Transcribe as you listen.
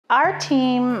Our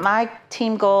team, my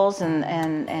team goals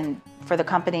and for the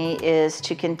company is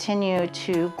to continue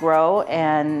to grow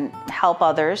and help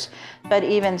others, but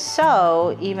even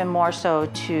more so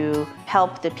to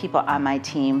help the people on my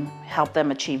team, help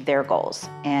them achieve their goals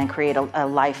and create a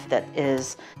life that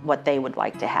is what they would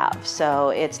like to have.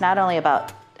 So it's not only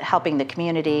about helping the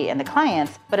community and the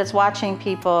clients, but it's watching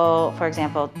people, for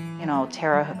example,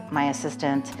 Tara, my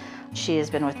assistant, she has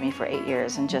been with me for 8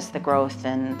 years, and just the growth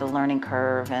and the learning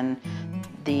curve and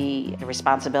the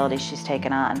responsibility she's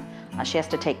taken on. She has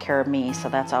to take care of me, so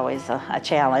that's always a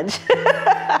challenge,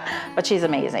 but she's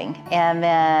amazing. And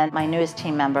then my newest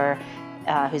team member,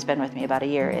 who's been with me about a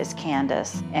year, is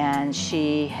Candace, and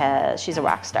she's a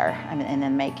rock star in the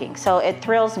making. So it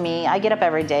thrills me. I get up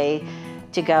every day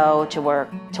to go to work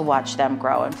to watch them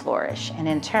grow and flourish. And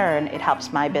in turn, it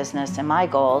helps my business and my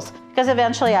goals, because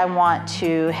eventually I want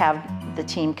to have the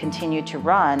team continue to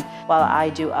run while I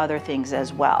do other things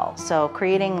as well. So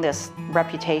creating this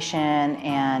reputation,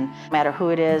 and no matter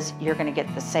who it is, you're gonna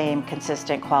get the same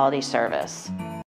consistent quality service.